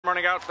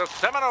hammering out the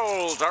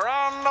Seminoles are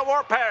on the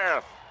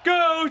warpath.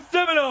 Go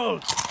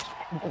Seminoles!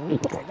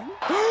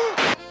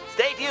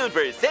 Stay tuned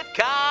for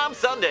Sitcom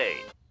Sunday.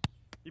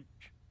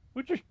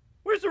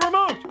 Where's the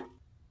remote?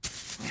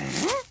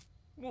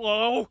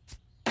 Whoa.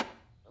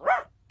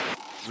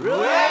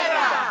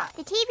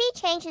 The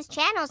TV changes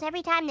channels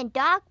every time the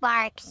dog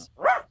barks.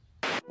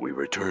 We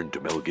return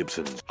to Mel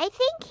Gibson's. I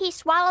think he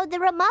swallowed the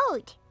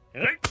remote.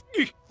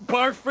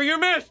 Barf for your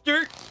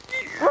master.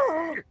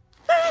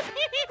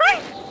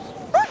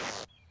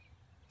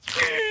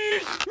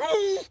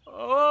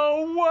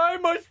 Oh, why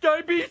must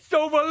I be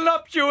so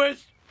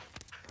voluptuous?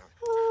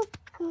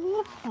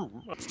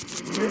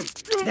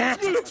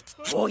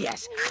 Oh,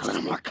 yes. A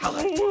little more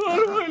color. How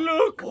do I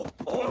look?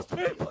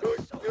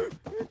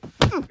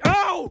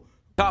 Ow!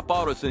 Top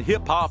artists in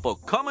hip-hop are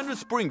coming to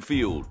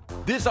Springfield.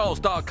 This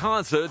all-star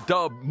concert,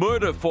 dubbed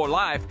Murder for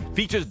Life,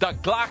 features the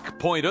Glock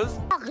Pointers.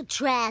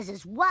 Alcatraz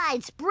is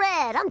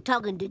widespread. I'm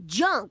talking to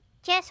junk.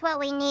 Just what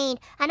we need.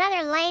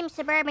 Another lame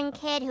suburban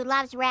kid who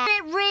loves rap.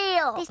 Keep it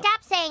real. They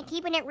stopped saying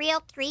keeping it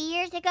real 3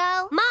 years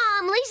ago.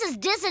 Mom, Lisa's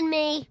dissing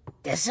me.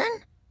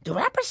 Dissing? Do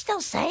rappers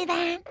still say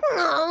that?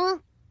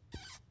 No.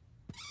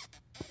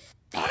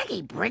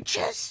 Baggy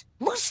breeches?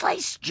 Loose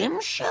lace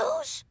gym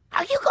shoes?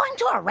 Are you going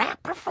to a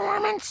rap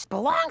performance?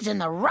 Belongs in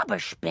the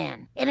rubbish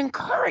bin. It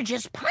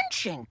encourages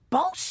punching,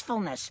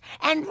 boastfulness,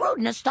 and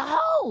rudeness to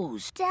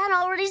hoes. Dad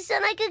already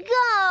said I could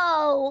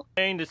go.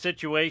 Explain the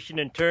situation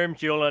in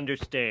terms you'll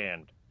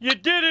understand. You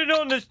did it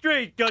on the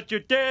street, got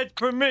your dad's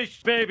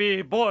permission,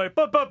 baby boy.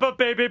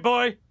 Baby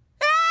boy.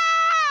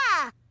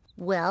 Ah!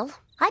 Well,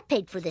 I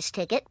paid for this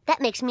ticket. That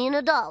makes me an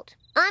adult.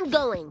 I'm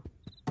going.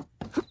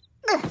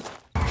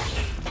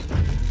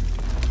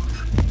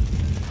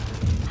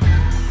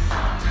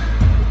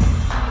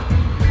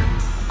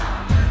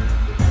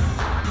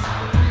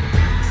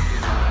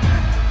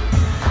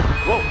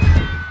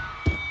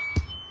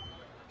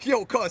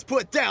 Yo, cuz,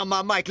 put down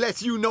my mic,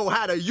 lets you know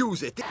how to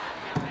use it.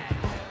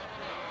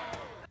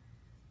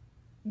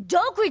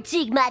 Don't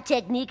critique my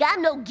technique.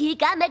 I'm no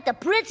geek. I make the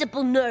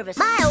principal nervous.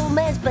 My old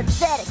man's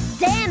pathetic.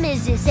 Damn,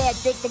 is his head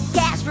thick. The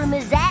gas from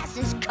his ass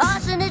is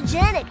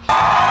carcinogenic.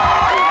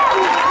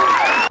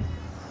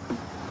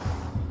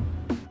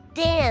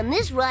 Damn,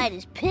 this ride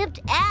is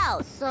pimped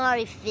out.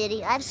 Sorry,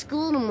 Fitty. I have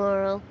school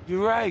tomorrow.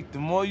 You're right. The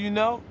more you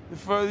know, the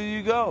further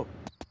you go.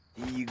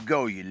 Here you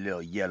go, you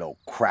little yellow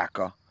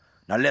cracker.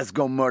 Now let's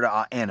go murder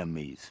our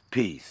enemies.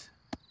 Peace.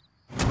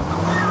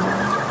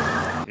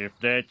 If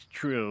that's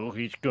true,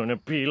 he's gonna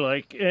be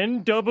like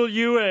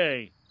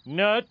NWA.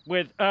 Not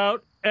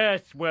without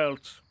ass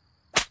welts.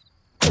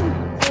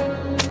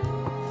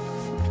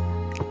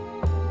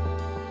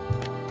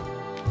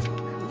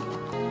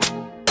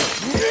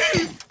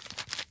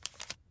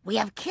 We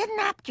have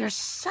kidnapped your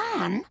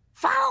son.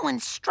 Follow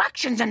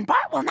instructions and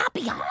Bart will not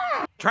be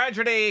harmed.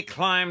 Tragedy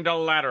climbed a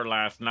ladder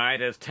last night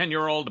as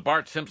 10-year-old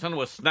Bart Simpson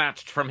was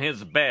snatched from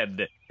his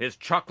bed. His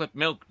chocolate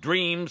milk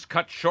dreams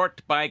cut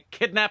short by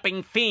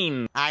kidnapping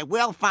fiends. I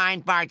will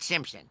find Bart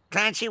Simpson.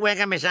 Clancy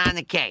Wiggum is on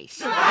the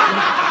case.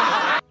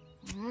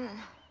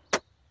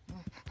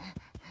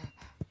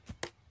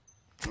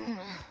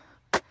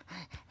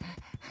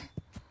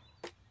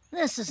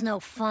 This is no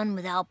fun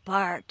without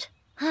Bart.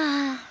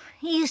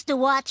 He used to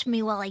watch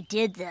me while I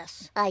did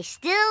this. I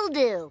still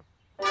do.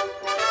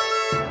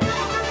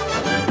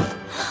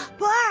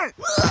 Bart!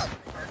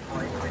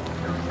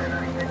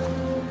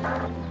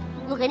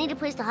 Look, I need a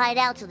place to hide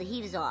out so the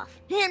heat is off.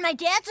 In my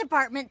dad's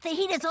apartment, the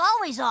heat is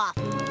always off.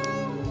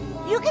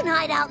 You can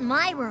hide out in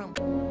my room.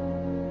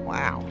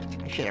 Wow,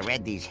 I should have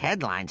read these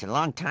headlines a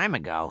long time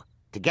ago.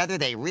 Together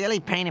they really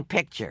paint a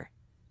picture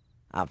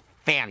of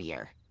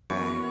failure.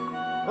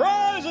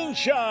 Rise and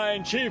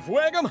shine, Chief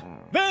Wiggum.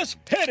 This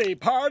pity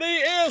party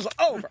is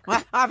over.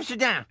 What? Officer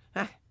down.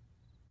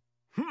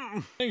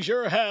 Things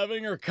you're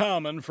having are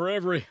common for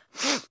every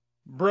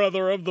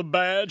brother of the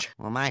badge.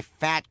 Well, my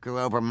fat grew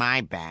over my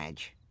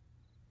badge.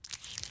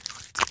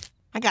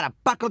 I gotta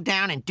buckle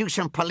down and do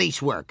some police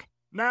work.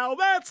 Now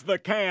that's the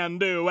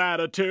can-do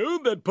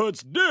attitude that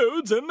puts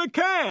dudes in the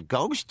can.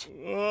 Ghost?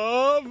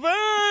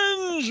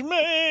 Avenge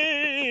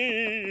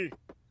me!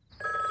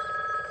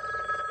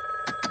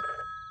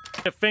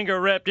 A finger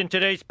wrapped in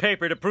today's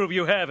paper to prove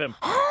you have him.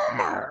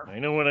 Homer! I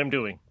know what I'm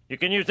doing. You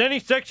can use any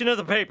section of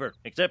the paper,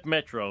 except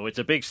Metro. It's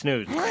a big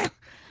snooze.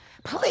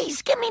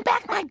 Please, give me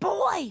back my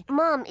boy.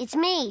 Mom, it's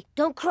me.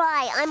 Don't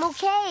cry. I'm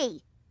okay.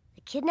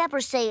 The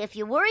kidnappers say if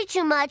you worry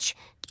too much,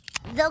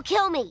 they'll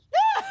kill me.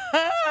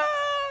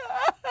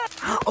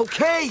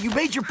 Okay, you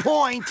made your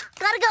point.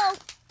 Gotta go.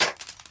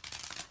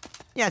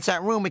 Yeah, it's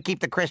that room we keep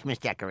the Christmas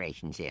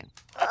decorations in.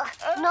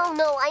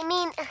 No, I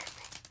mean...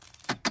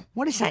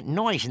 What is that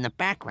noise in the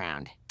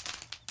background?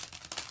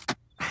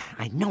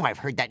 I know I've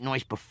heard that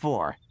noise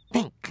before.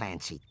 Think,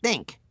 Clancy,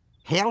 think.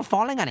 Hail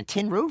falling on a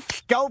tin roof?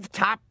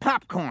 Stovetop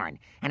popcorn.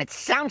 And it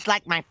sounds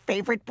like my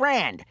favorite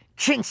brand,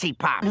 Chintzy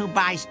Pop. Who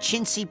buys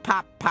Chintzy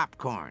Pop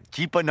popcorn?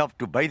 Cheap enough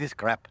to buy this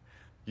crap.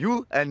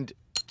 You and...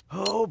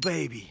 Oh,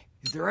 baby.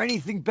 Is there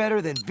anything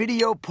better than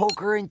video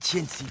poker and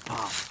chintzy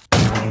pop?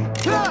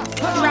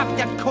 Drop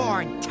the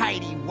corn,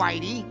 tighty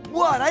whitey.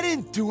 What? I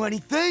didn't do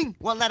anything.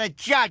 Well, let a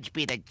judge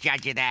be the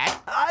judge of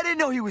that. I didn't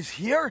know he was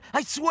here.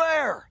 I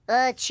swear.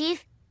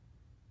 Chief?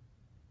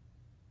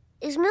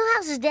 Is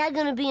Milhouse's dad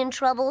gonna be in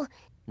trouble?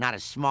 Not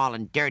as small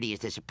and dirty as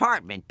this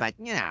apartment, but,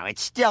 you know,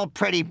 it's still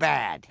pretty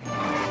bad.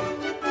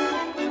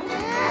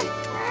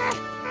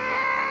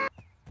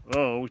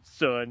 Oh,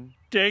 son,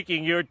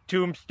 taking your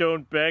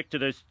tombstone back to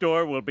the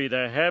store will be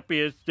the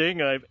happiest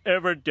thing I've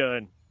ever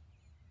done.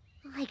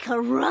 Ay,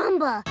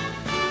 caramba!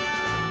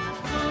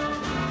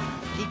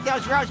 Keep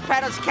those rose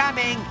petals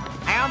coming.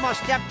 I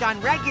almost stepped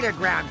on regular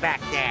ground back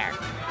there.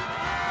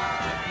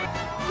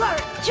 1,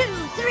 2,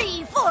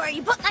 3, 4.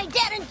 You put my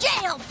dad in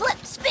jail. Flip,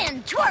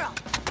 spin, twirl.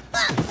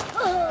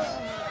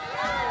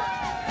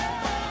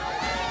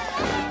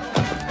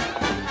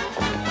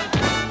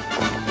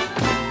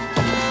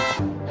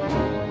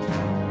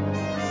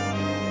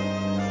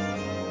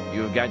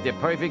 You've got the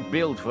perfect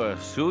build for a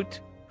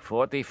suit.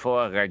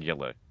 44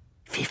 regular.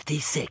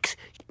 56.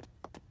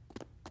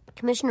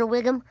 Commissioner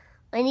Wiggum,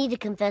 I need to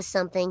confess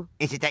something.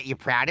 Is it that you're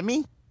proud of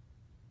me?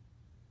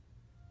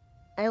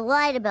 I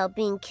lied about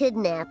being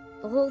kidnapped.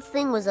 The whole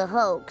thing was a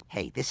hoax.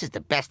 Hey, this is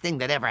the best thing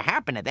that ever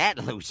happened to that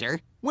loser.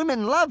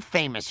 Women love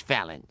famous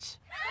felons.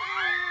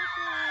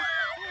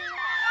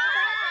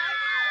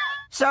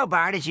 So,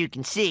 Bart, as you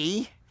can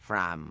see,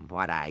 from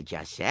what I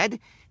just said,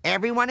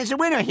 everyone is a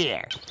winner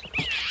here.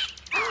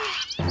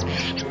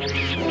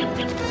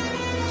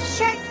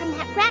 Shirt from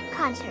that rap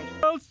concert.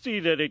 I'll see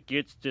that it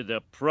gets to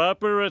the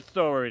proper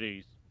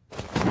authorities.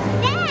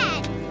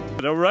 Dad!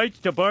 The rights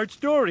to Bart's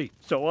story,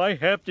 so I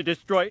have to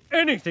destroy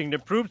anything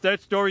that proves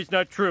that story's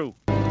not true.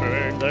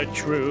 Burn the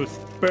truth.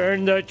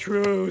 Burn the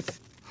truth.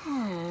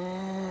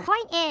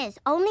 Point is,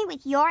 only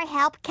with your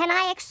help can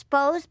I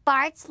expose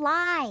Bart's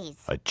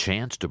lies. A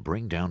chance to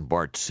bring down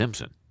Bart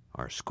Simpson,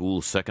 our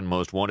school's second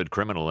most wanted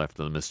criminal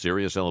after the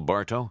mysterious El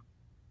Barto?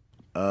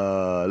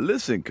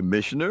 Listen,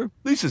 Commissioner.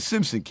 Lisa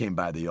Simpson came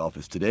by the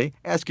office today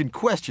asking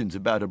questions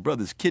about her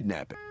brother's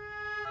kidnapping.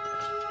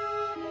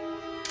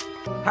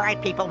 All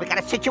right, people, we got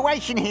a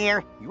situation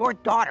here. Your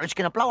daughter's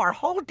gonna blow our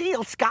whole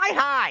deal sky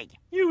high.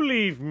 You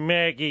leave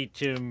Maggie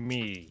to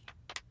me.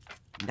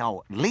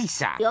 No,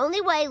 Lisa. The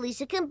only way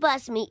Lisa can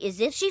bust me is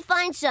if she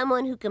finds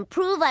someone who can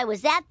prove I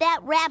was at that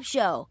rap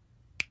show.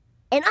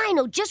 And I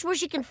know just where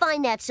she can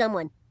find that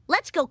someone.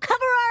 Let's go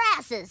cover our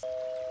asses.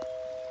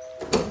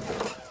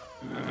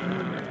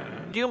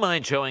 Do you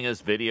mind showing us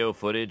video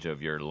footage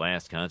of your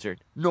last concert?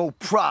 No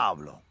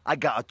problem. I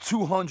got a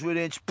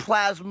 200-inch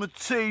plasma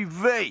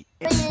TV.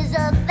 It is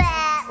a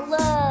fat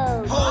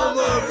load.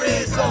 Homer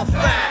is a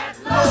fat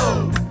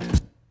load.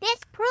 This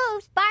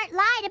proves Bart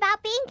lied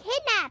about being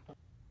kidnapped.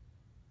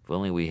 If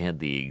only we had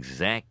the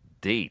exact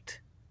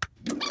date.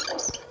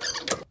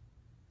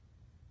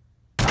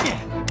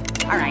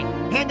 All right,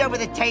 hand over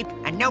the tape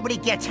and nobody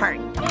gets hurt.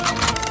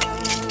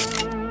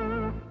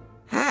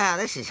 Ah,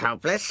 this is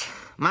hopeless.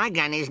 My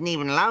gun isn't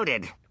even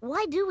loaded.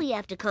 Why do we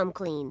have to come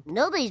clean?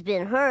 Nobody's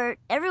been hurt.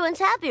 Everyone's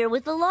happier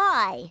with the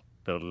lie.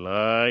 The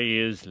lie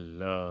is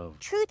love.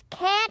 Truth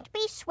can't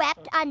be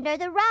swept under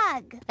the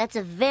rug. That's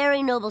a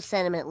very noble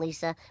sentiment,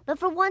 Lisa. But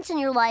for once in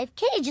your life,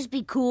 can't you just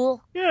be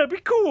cool? Yeah, be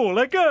cool,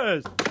 like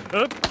us.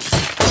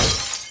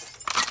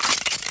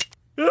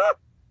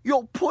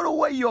 Yo, put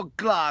away your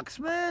Glocks,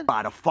 man.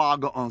 By the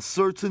fog of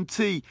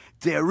uncertainty,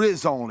 there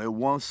is only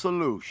one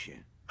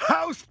solution.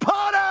 House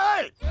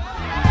party!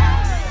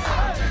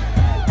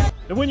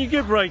 And when you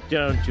get right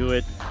down to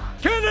it,